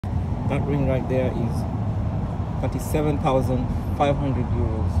That ring right there is 37,500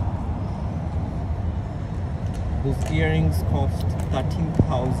 euros. Those earrings cost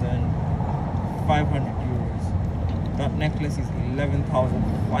 13,500 euros. That necklace is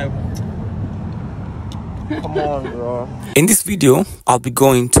 11,500. Come on, bro. In this video, I'll be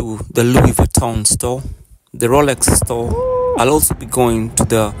going to the Louis Vuitton store, the Rolex store. I'll also be going to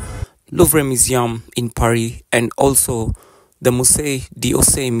the Louvre Museum in Paris and also the Musée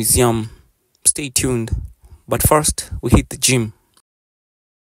d'Orsay Museum. Stay tuned. But first, we hit the gym.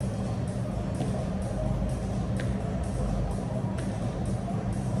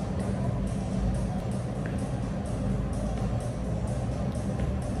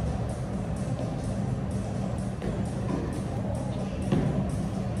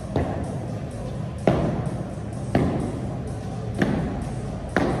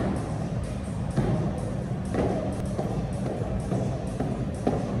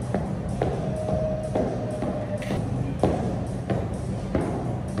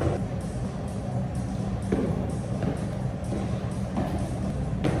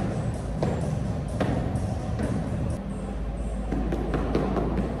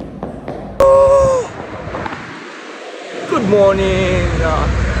 Good morning,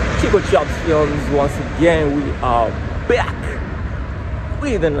 Chico Chops Films. Once again, we are back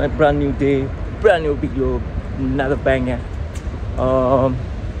with a brand new day, brand new video, another banger. So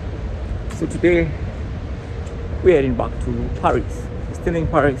today we're heading back to Paris. We're still in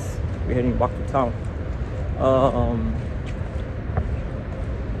Paris. We're heading back to town.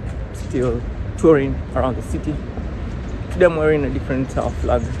 Still touring around the city. Today I'm wearing a different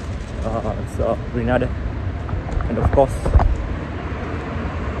flag. So Grenada. And of course,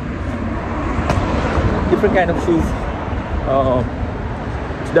 different kind of shoes.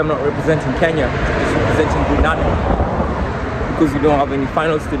 Today I'm not representing Kenya, just representing Grenada, because we don't have any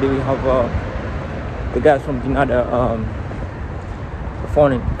finals today. We have the guys from Grenada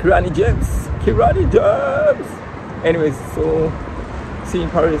performing. Kirani James. Anyways, so see you in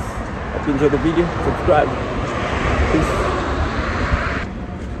Paris. Hope you enjoy the video. Subscribe. Peace.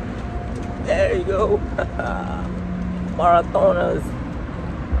 There you go. Marathoners.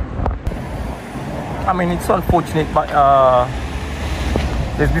 I mean, it's unfortunate, but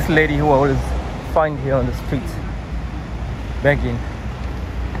there's this lady who I always find here on the street begging.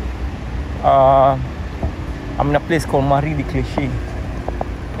 I'm in a place called Marie de Clichy,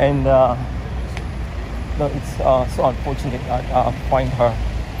 and no, it's so unfortunate that I find her.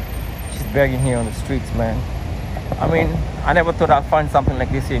 She's begging here on the streets, man. I mean, I never thought I'd find something like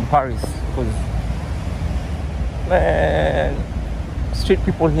this here in Paris, because man, street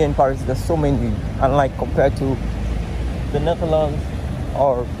people here in Paris, there's so many, unlike compared to the Netherlands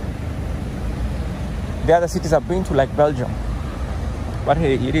or the other cities I've been to, like Belgium. But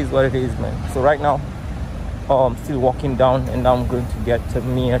hey, it is what it is, man. So right now I'm still walking down, and I'm going to get to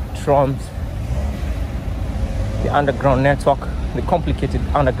near Trams, the underground network, the complicated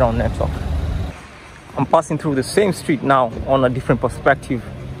underground network. I'm passing through the same street now on a different perspective.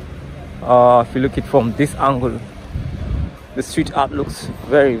 If you look at it from this angle, the street art looks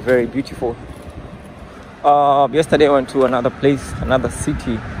very, very beautiful. Yesterday I went to another place, another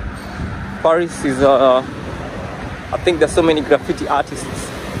city. Paris is, I think there's so many graffiti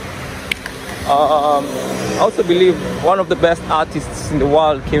artists. I also believe one of the best artists in the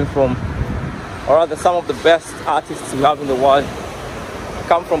world came from, or rather some of the best artists we have in the world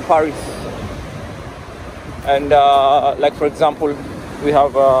come from Paris. And like for example, we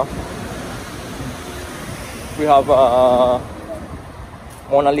have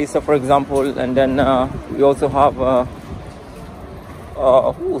Mona Lisa, for example, and then we also have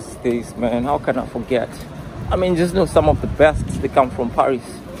who's this, man? How can I forget? I mean, just know some of the best, they come from Paris.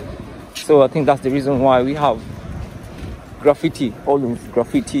 So I think that's the reason why we have graffiti, all these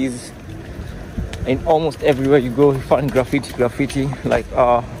graffitis, and almost everywhere you go you find graffiti. Like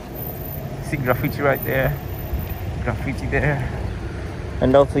see graffiti right there, graffiti there.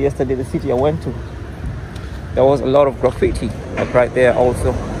 And also yesterday, the city I went to, there was a lot of graffiti, like right there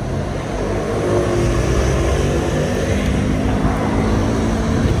also.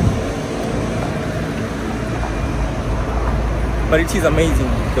 But it is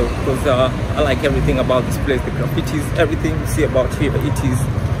amazing though, because I like everything about this place. The graffitis, everything you see about here, it is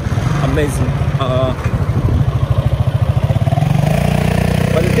amazing.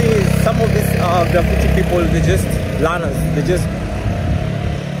 But the thing is, some of these graffiti people, they're just learners. They just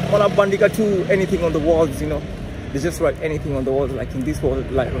wanna bandika to anything on the walls, you know. They just write anything on the walls, like in this wall,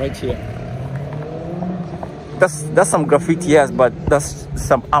 like right here. That's some graffiti, yes, but that's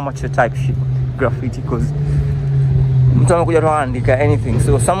some amateur type shit graffiti, because mtu anakuja tu anaandika anything.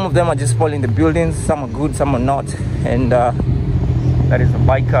 So some of them are just spoiling the buildings, some are good, some are not. And that is a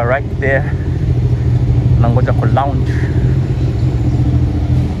biker right there. Nangoja ku lounge.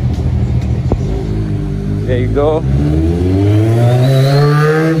 There you go.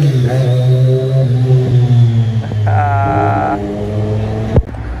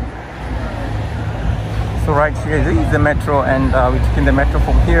 So right here, this is the metro, and we're taking the metro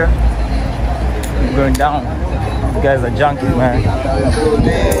from here. We're going down. You guys are junkies, man.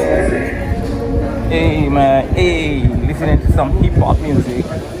 Hey, man. Hey, listening to some hip hop music.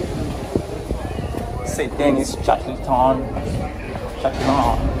 St. Denis, Chatterton.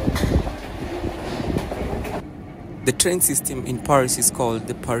 The train system in Paris is called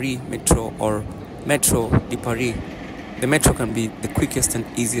the Paris Metro or Metro de Paris. The metro can be the quickest and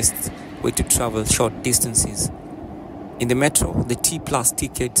easiest way to travel short distances. In the metro, the T Plus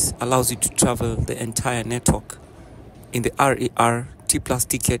ticket allows you to travel the entire network. In the RER, T Plus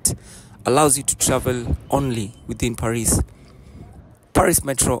ticket allows you to travel only within Paris. Paris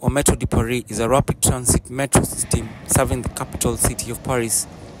Metro or Metro de Paris is a rapid transit metro system serving the capital city of Paris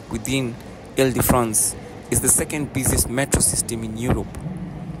within Ile-de-France. It's the second busiest metro system in Europe.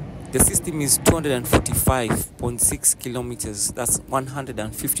 The system is 245.6 kilometers, that's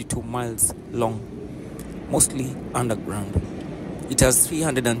 152 miles long, mostly underground. It has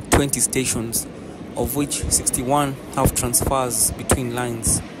 320 stations, of which 61 have transfers between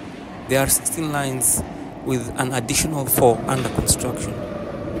lines. There are 16 lines with an additional 4 under construction.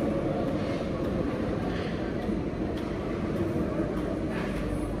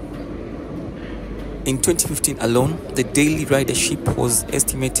 In 2015 alone, the daily ridership was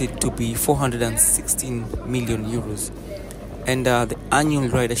estimated to be 416 million euros, and the annual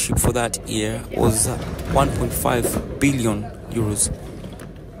ridership for that year was 1.5 billion euros.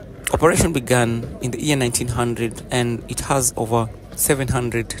 Operation began in the year 1900 and it has over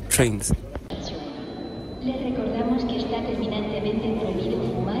 700 trains.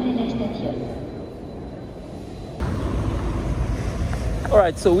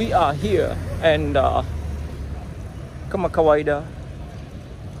 Alright, so we are here, and kama kawaida,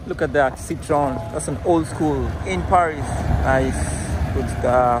 look at that Citroen. That's an old school in Paris. Nice, good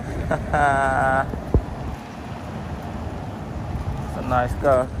stuff. It's a nice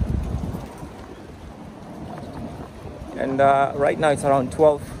car. And right now it's around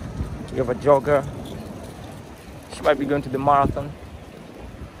 12. We have a jogger. She might be going to the marathon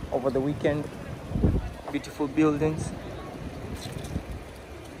over the weekend. Beautiful buildings.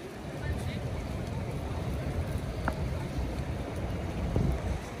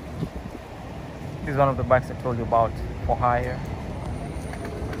 This is one of the bikes I told you about for hire.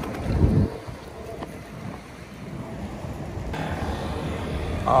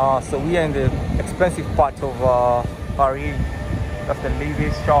 So we are in the expensive part of Paris. That's the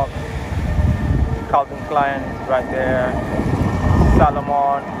Louvre shop. Calvin Klein is right there.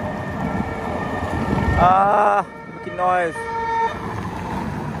 Salomon. Making noise.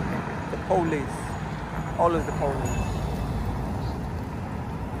 The police. Always the police.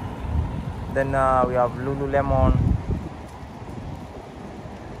 Then we have Lululemon.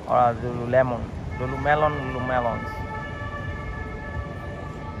 Or Lulumelons.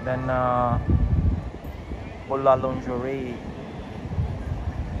 Then Bola Lingerie.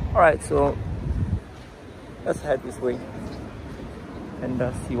 Alright, so let's head this way and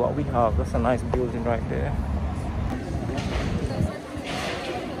see what we have. That's a nice building right there.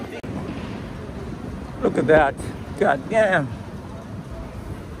 Look at that. God damn.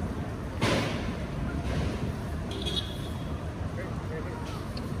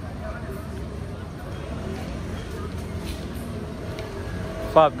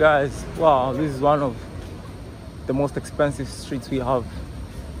 Five Guys. Wow, this is one of the most expensive streets we have.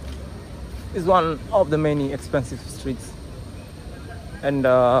 It's one of the many expensive streets, and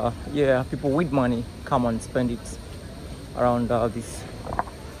yeah, people with money come and spend it around these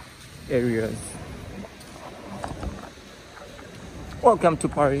areas. Welcome to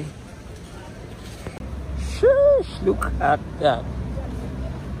Paris. Sheesh, look at that.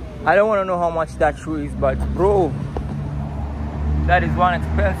 I don't want to know how much that shoe is, but bro, that is one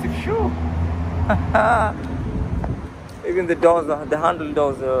expensive shoe. Even the doors, the handle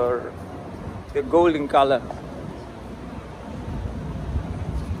doors are the golden color.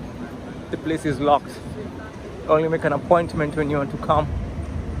 The place is locked. Only make an appointment when you want to come.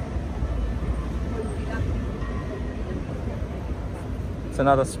 It's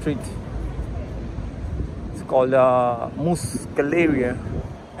another street. It's called Mus Galeria,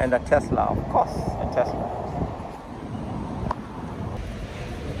 and a Tesla, of course, a Tesla.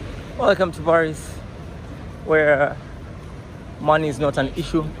 Welcome to Paris, where money is not an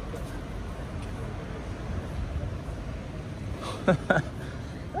issue.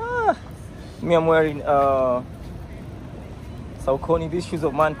 Me, I'm wearing Saucony. These shoes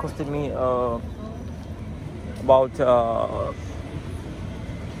of mine costed me about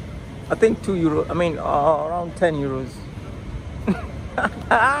I think €2. I mean around €10.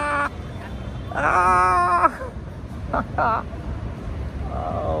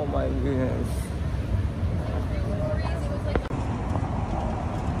 Oh my goodness.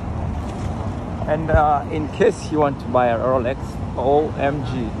 And in case you want to buy a Rolex,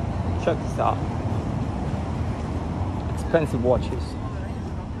 OMG, check this out. Expensive watches.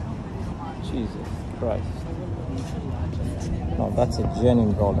 Jesus Christ. No, that's a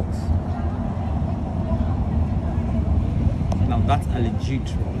genuine Rolex. Now that's a legit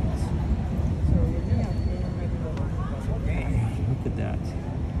Rolex. Look at that.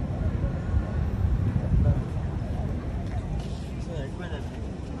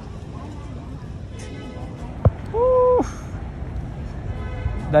 Woo.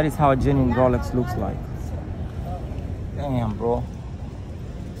 That is how a genuine Rolex looks like. Damn, bro.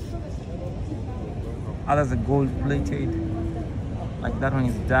 Others are gold plated. Like that one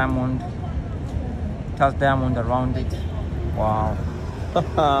is diamond. It has diamond around it. Wow. Look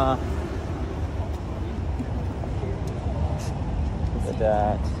at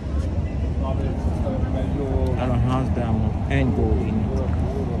that. That one has diamond and gold in it.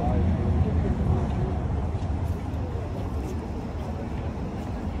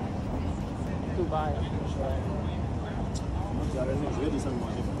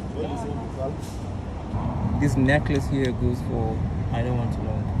 This necklace here goes for, I don't want to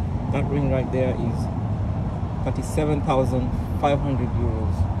know. That ring right there is 37,500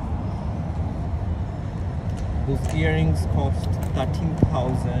 euros. Those earrings cost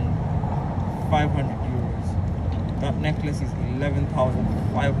 13,500 euros. That necklace is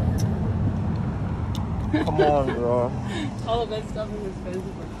 11,500. Come on, bro. All of that stuff is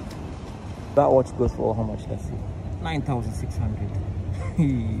expensive. That watch goes for how much? Let's see. 9,600.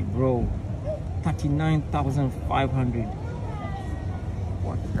 Bro. 39,500.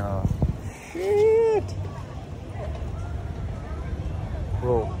 What the shit?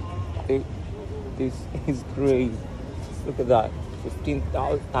 Bro, this is crazy. Look at that.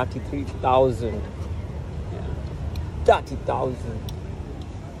 15,000, 33,000. 30,000.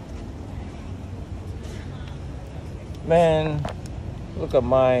 Man, look at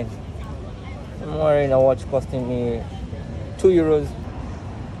mine. I'm wearing a watch costing me €2.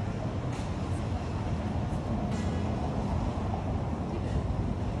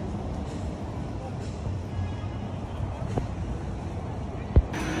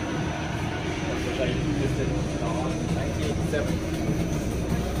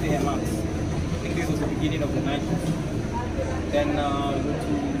 I think this was the beginning of the 90s. Then we went to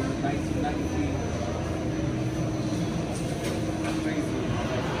 1993. Crazy.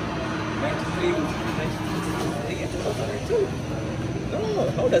 93 was 2002. No,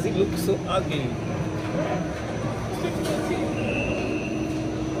 how does it look so ugly?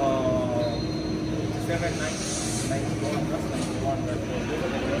 97, 91, that's 91 right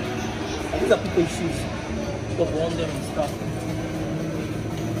there. These are people's shoes. People worn them and stuff.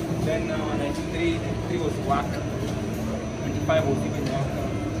 Then 93 was whack. 95 was even whacker.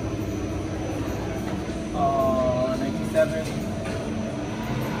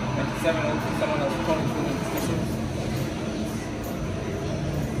 97 was someone else calling for Mesums.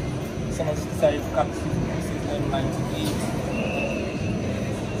 Someone just decided to cut the pieces. Then 98.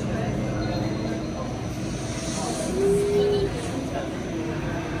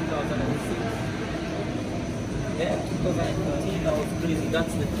 2006. Yeah, 2014, that was crazy.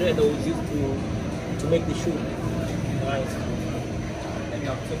 That's the thread that was used to make the shoe. Nice. Then you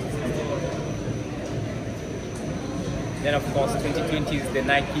have 2016. Then of course 2020 is the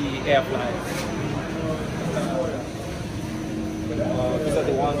Nike Air Flies. These are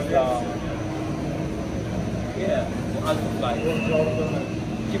the ones yeah, the Alpha Flies.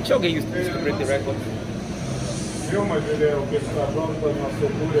 Kipchoge used to break the record.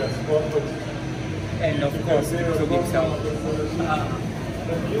 And of course, Kipchoge himself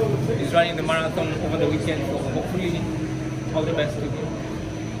is running the marathon over the weekend, so hopefully all the best to him.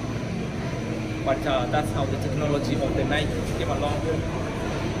 But that's how the technology of the Nike came along.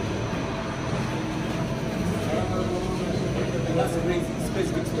 That's a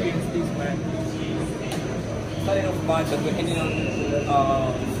crazy to experience this, man. Started off bad, but we're heading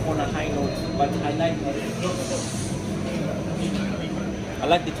on a high note. But I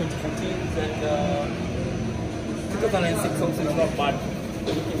like the 2014s and 2006 also is not bad.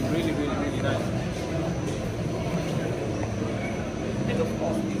 They're looking really, really, really nice. of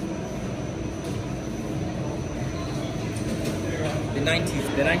course, the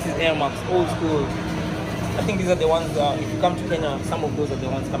 90s Air Max, old school. I think these are the ones, if you come to Kenya, some of those are the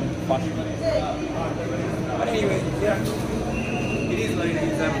ones coming to fashion. But anyway, yeah, it is like it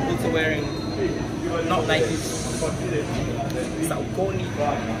is. I'm also wearing, not Nikes, Saucony.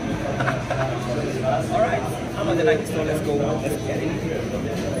 Alright, I'm at the Nike store, let's go, let's get it.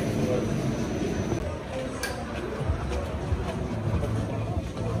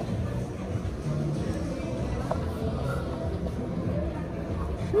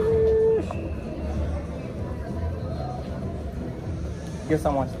 Guess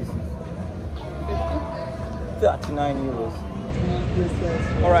how much this is? 39 euros.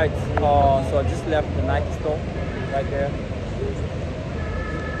 Alright, so I just left the Nike store right there.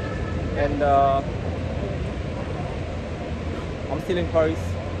 And I'm still in Paris.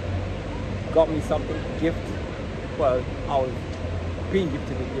 Got me something, gift. Well, I was being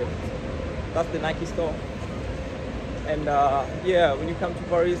gifted a gift. That's the Nike store. And yeah, when you come to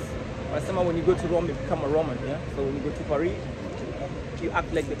Paris, or somehow when you go to Rome, you become a Roman, yeah? So when you go to Paris, you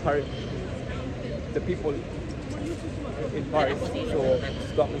act like the people in Paris. So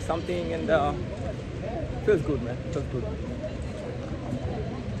it's got me something, and feels good, man. Feels good.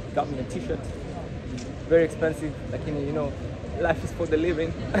 Got me a t-shirt, very expensive. Like, you know, life is for the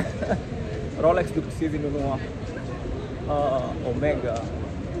living. Rolex look season Omega.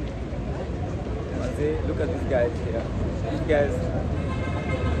 Look at these guys here. These guys,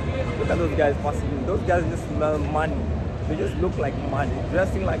 look at those guys passing. Those guys just smell money. They just look like money,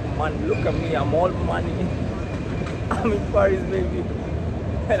 dressing like money. Look at me, I'm all money. I'm in Paris, baby,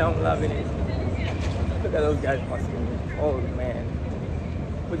 and I'm loving it. Look at those guys passing me. Oh man,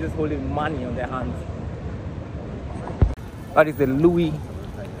 we're just holding money on their hands. That is the Louis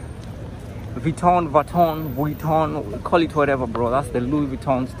Vuitton, call it whatever, bro. That's the Louis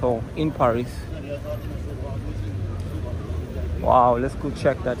Vuitton store in Paris. Wow, let's go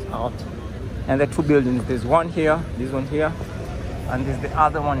check that out. And there are two buildings. There's one here, this one here, and there's the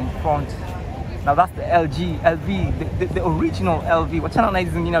other one in front. Now that's the LV, the original LV. Wachana na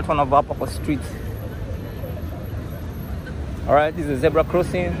hizi zingine watu wanavaa hapa kwa street. Alright, this is a zebra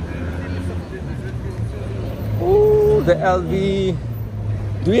crossing. Ooh, the LV.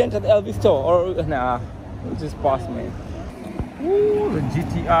 Do we enter the LV store or nah? We'll just pass, man. Ooh, the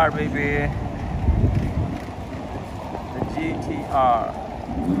GTR, baby. The GTR.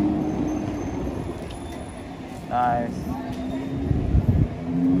 Nice.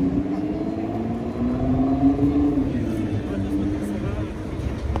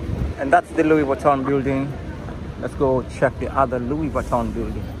 And that's the Louis Vuitton building. Let's go check the other Louis Vuitton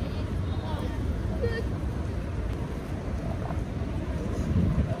building.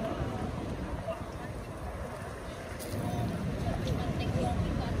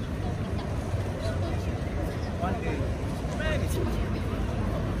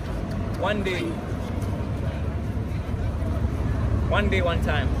 One day, one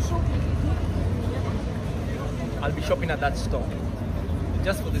time, I'll be shopping at that store.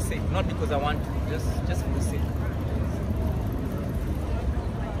 Just for the sake, not because I want to, just for the sake.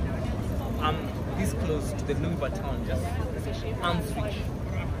 I'm this close to the Louis Vuitton, just arm's reach.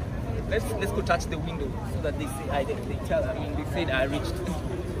 Let's go touch the window so that they say they said I reached.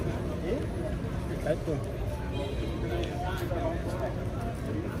 Let's go.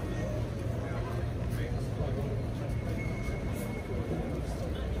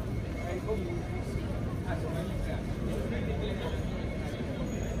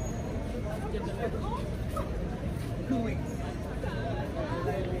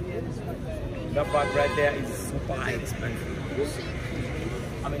 That bag right there is super expensive.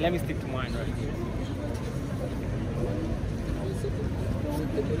 I mean, let me stick to mine right here.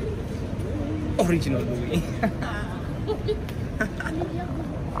 Original Louis.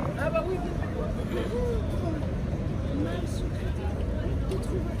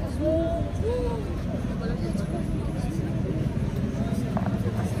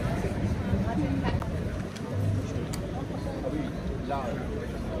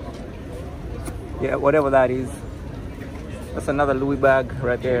 Yeah, whatever that is. That's another Louis bag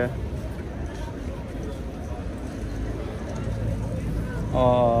right there.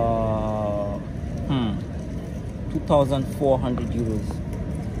 2,400 euros.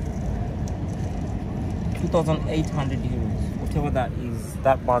 2,800 euros. Whatever that is,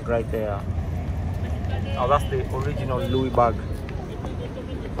 that bag right there. Oh, that's the original Louis bag.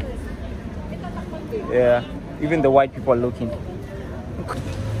 Yeah, even the white people are looking.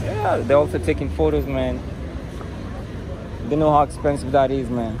 Yeah, they're also taking photos, man. They know how expensive that is,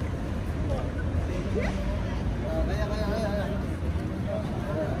 man.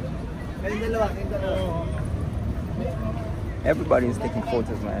 Everybody is taking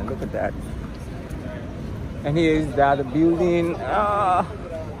photos, man. Look at that. And here is the other building.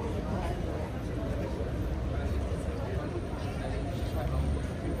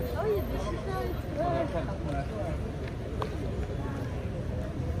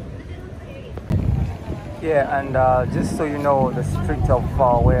 Yeah, and just so you know, the street of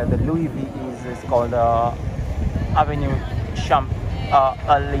where the Louis V is called Avenue Champ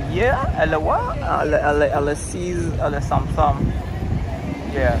Aliyah, Alawa, Alasis, Alasamsam.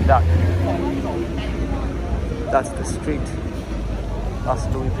 Yeah, that's the street. That's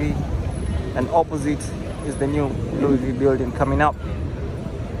Louis V. And opposite is the new Louis V building coming up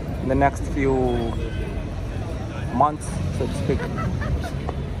in the next few months, so to speak.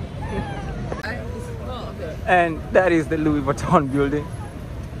 And that is the Louis Vuitton building.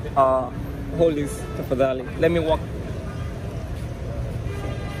 Holy Tafadali. Let me walk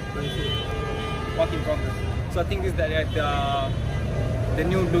in progress. So I think this is the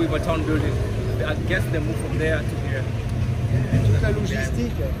new Louis Vuitton building. I guess they moved from there to here. Toute la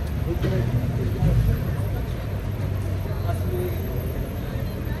logistique.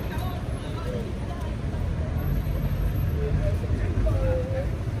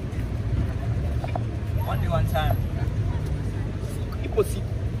 One time.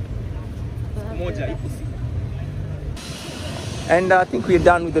 And I think we're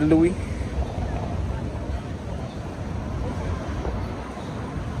done with the Louis.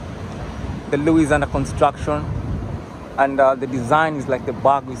 The Louis is under construction, and the design is like the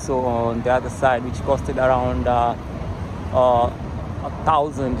bag we saw on the other side, which costed around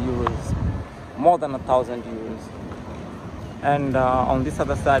 1,000 euros, more than 1,000 euros. And on this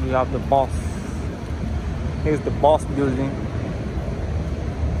other side we have the Boss. Here's the Boss building,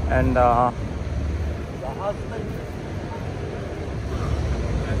 and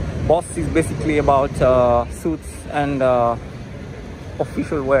Boss is basically about suits and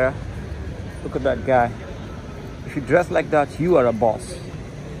official wear. Look at that guy. If you dress like that, you are a boss.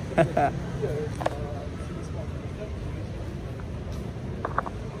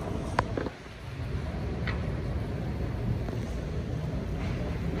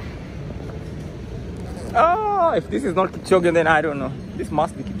 Oh, if this is not Kipchoge, then I don't know. This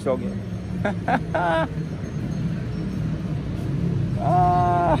must be Kipchoge.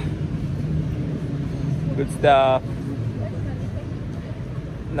 Good stuff.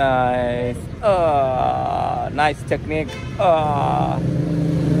 Nice. Nice technique.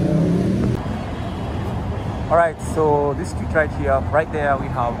 Alright, so this street right here, right there we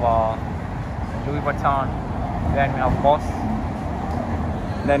have Louis Vuitton, then we have Boss,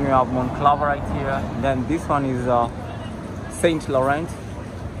 then we have Monclova right here, then this one is Saint Laurent,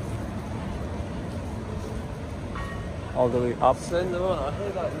 all the way up.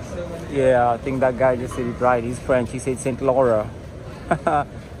 Yeah, I think that guy just said it right. He's French. He said Saint Laurent.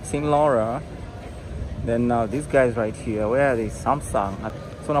 Saint Laurent. Then these guys right here, where are they? Samsung.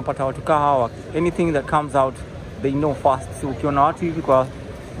 So unapata watu hawa, anything that comes out they know fast. So ukiona watu hivi kwa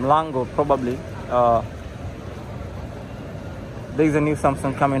mlango, probably there's a new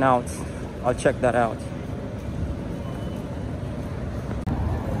Samsung coming out. I'll check that out.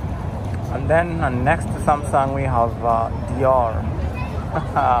 And then next to Samsung we have Dior.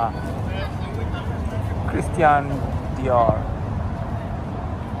 Christian Dior.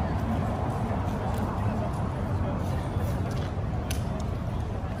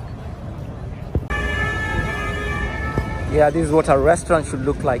 Yeah, this is what a restaurant should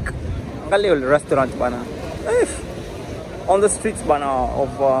look like. A little restaurant bana. On the streets bana of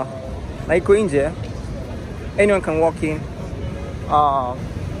Naiko Inje. Anyone can walk in.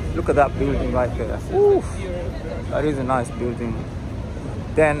 Look at that building right there. Oof, that is a nice building.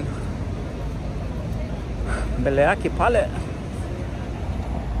 Then mbele yake pale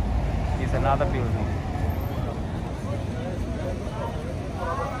is another building.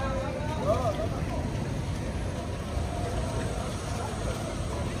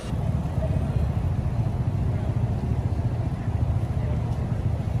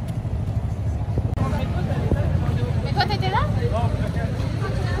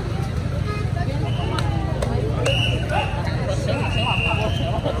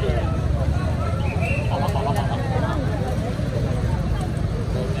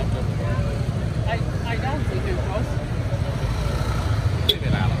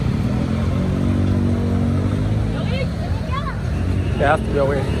 There has to be a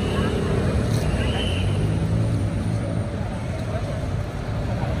way.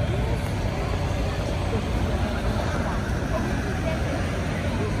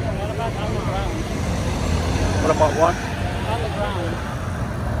 What about what?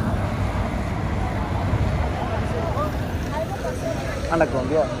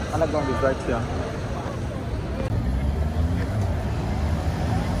 Underground, yeah. Underground is right here.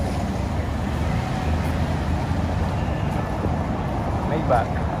 Maybach.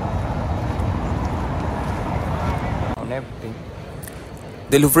 On everything.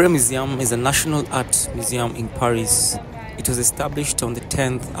 The Louvre Museum is a national art museum in Paris. It was established on the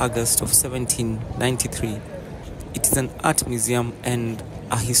 10th August of 1793. It is an art museum and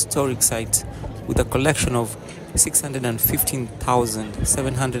a historic site with a collection of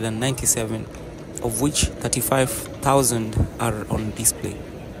 615,797, of which 35,000 are on display.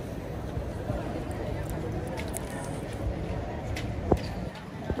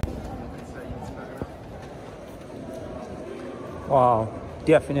 Wow,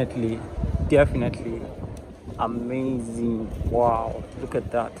 definitely amazing. Wow, look at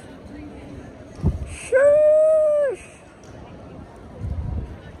that. Sheesh.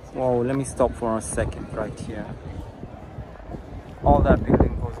 Wow, let me stop for a second right here. All that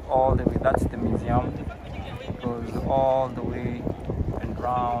building goes all the way, that's the museum, goes all the way and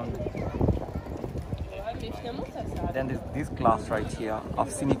round. Then there's this glass right here.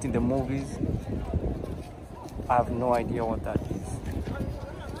 I've seen it in the movies. I have no idea what that is.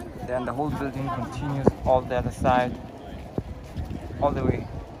 Then the whole building continues all the other side, all the way.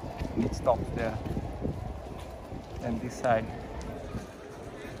 It stops there. And this side.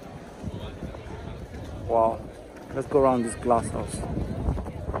 Wow. Let's go around this glass house.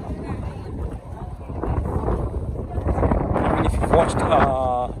 I mean, if you've watched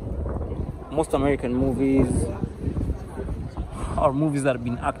most American movies or movies that have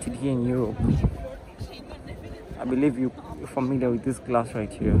been acted here in Europe, I believe you're familiar with this glass right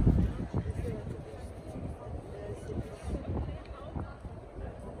here.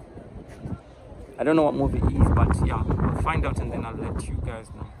 I don't know what movie it is, but yeah, I'll find out and then I'll let you guys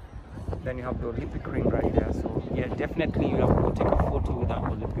know. Then you have the Olympic ring right there, so yeah, definitely you have to go take a photo with that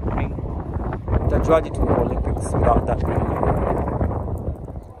Olympic ring. The Georgia to the Olympics without that ring.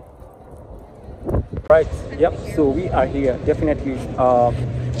 Right, yep, so we are here, definitely.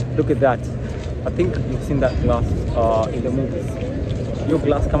 Look at that. I think you've seen that glass in the movies. Your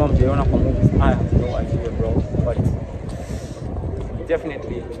glass come up there for movies. I have no idea, bro. But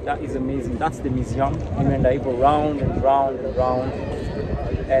definitely, that is amazing. That's the museum. And I go round and round and round.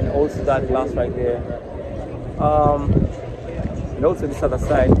 And also that glass right there. And also this other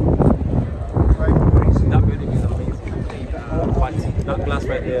side. That building is amazing. But that glass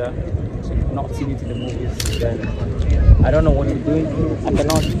right there, not seen it in the movies. Then I don't know what you're doing. I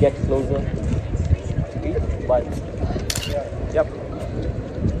cannot get closer. But yep,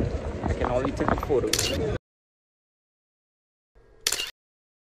 I can only take a photo.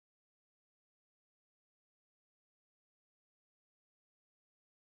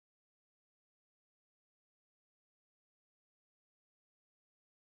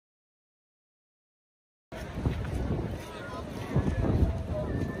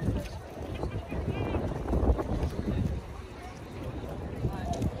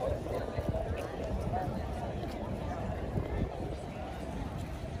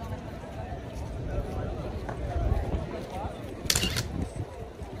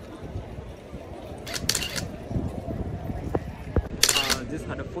 Just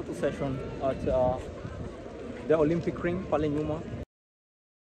had a photo session at the Olympic ring, pale nyuma.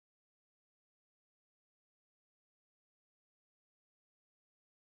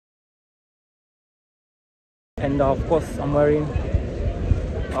 And of course, I'm wearing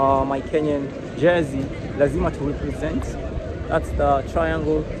my Kenyan jersey, lazima to represent. That's the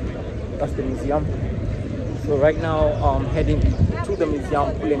triangle, that's the museum. So right now I'm heading to the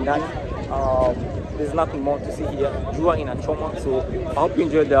museum, kule ndani. There's nothing more to see here. Jua inachoma, so I hope you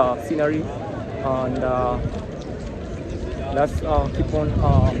enjoy the scenery, and let's keep on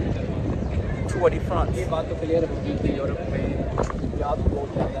Tour de France.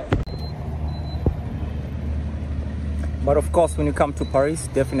 But of course, when you come to Paris,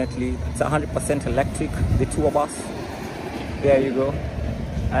 definitely it's 100% electric. The tour bus, there you go,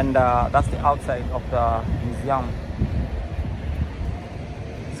 and that's the outside of the museum.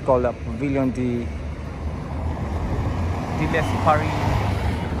 It's called the Pavilion de Paris.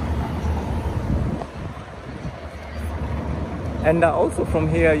 And also from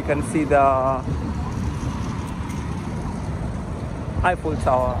here you can see the Eiffel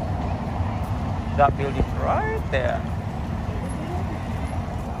Tower, that building right there.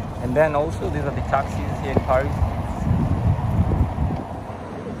 And then also these are the taxis here in Paris.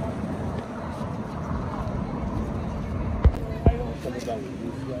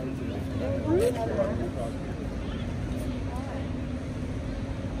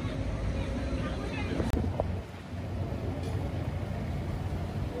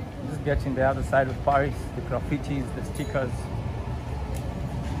 getting the other side of Paris, the graffitis, the stickers.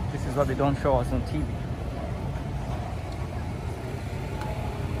 This is what they don't show us on TV.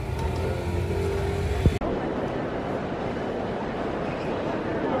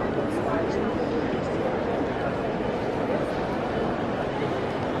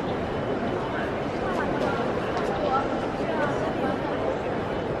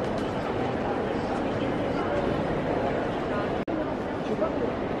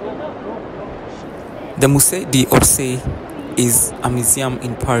 The Musée d'Orsay is a museum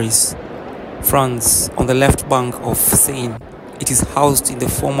in Paris, France, on the left bank of Seine. It is housed in the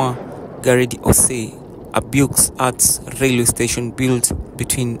former Gare d'Orsay, a Buick Arts railway station built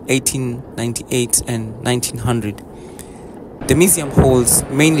between 1898 and 1900. The museum holds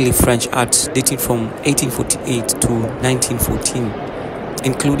mainly French art dating from 1848 to 1914,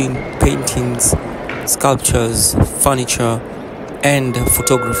 including paintings, sculptures, furniture, and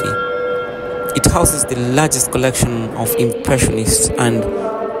photography. It houses the largest collection of Impressionist and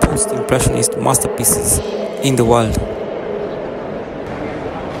Post-Impressionist masterpieces in the world.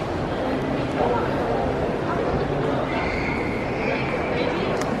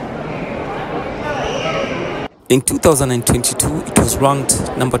 In 2022, it was ranked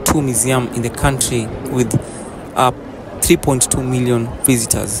number 2 museum in the country with 3.2 million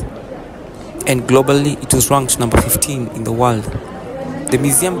visitors. And globally, it was ranked number 15 in the world. The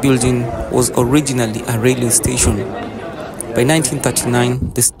museum building was originally a railway station. By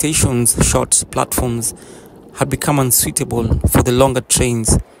 1939, the station's short platforms had become unsuitable for the longer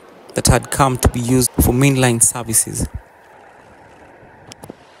trains that had come to be used for mainline services.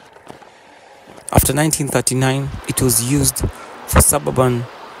 After 1939, it was used for suburban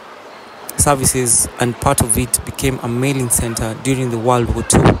services, and part of it became a mailing center during the World War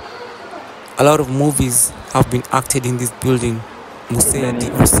II. A lot of movies have been acted in this building, Musée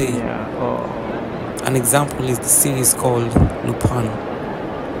d'Orsay. An example is the series called Lupin.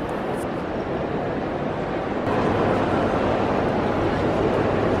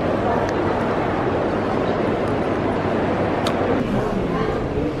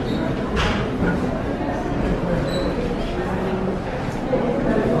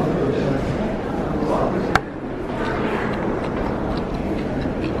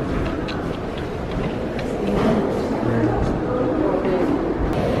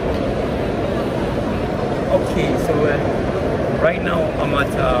 Okay, so right now I'm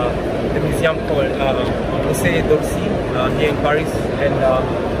at the museum called Musée d'Orsay here in Paris, and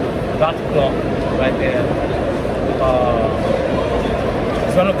that clock right there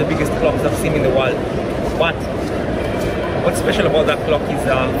is one of the biggest clocks I've seen in the world. But what's special about that clock is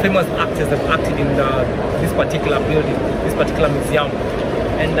famous actors have acted in this particular building, this particular museum,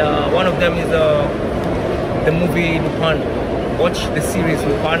 and one of them is the movie Vuitton. Watch the series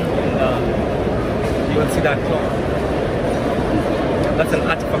Vuitton, and you will see that clock. That's an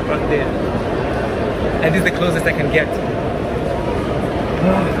artifact right there, and this is the closest I can get.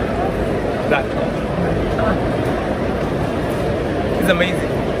 That clock. It's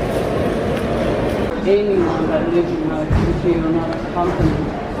amazing. Anyone that lives in our country or not continent.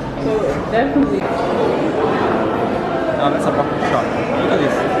 So definitely. Now that's a proper shot. Look at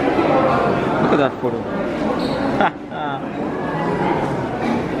this. Look at that photo.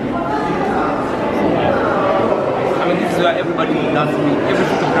 I mean, this is where everybody does me. Every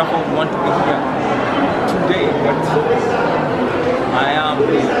photographer would want to be here today, but I am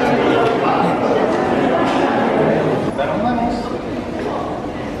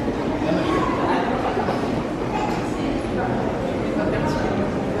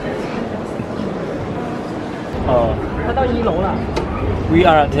we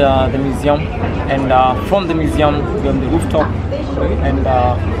are at the museum, and from the museum we're on the rooftop, and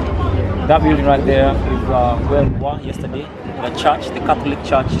that building right there is where we were yesterday, the church, the Catholic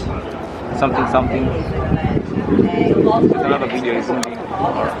church, something. There's another video is moving.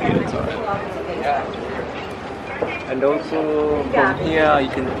 And also from here you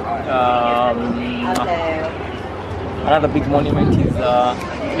can another big monument is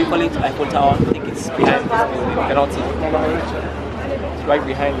what do you call it? Eiffel Tower. I think it's behind this building. You cannot see it. It's right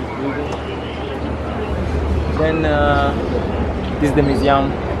behind this building. Then this is the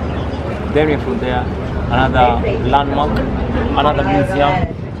museum. Very from there, another landmark, another museum.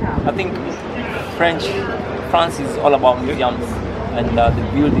 I think France is all about museums, and the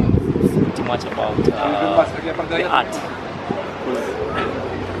building is pretty much about the art.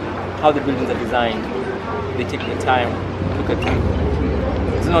 How the buildings are designed, they take the time. Look at it.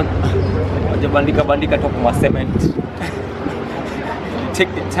 It's not bandika top of cement. They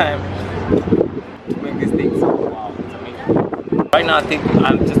take the time to make these things. Wow, it's amazing. Right now I think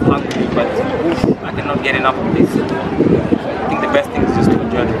I'm just hungry, but I cannot get enough of this. I think the best thing is just to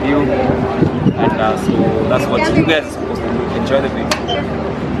enjoy the view, and so that's what you guys are supposed to do, enjoy the view.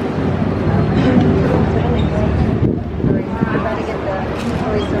 We're about to get the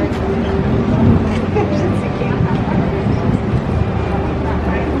Toy Story.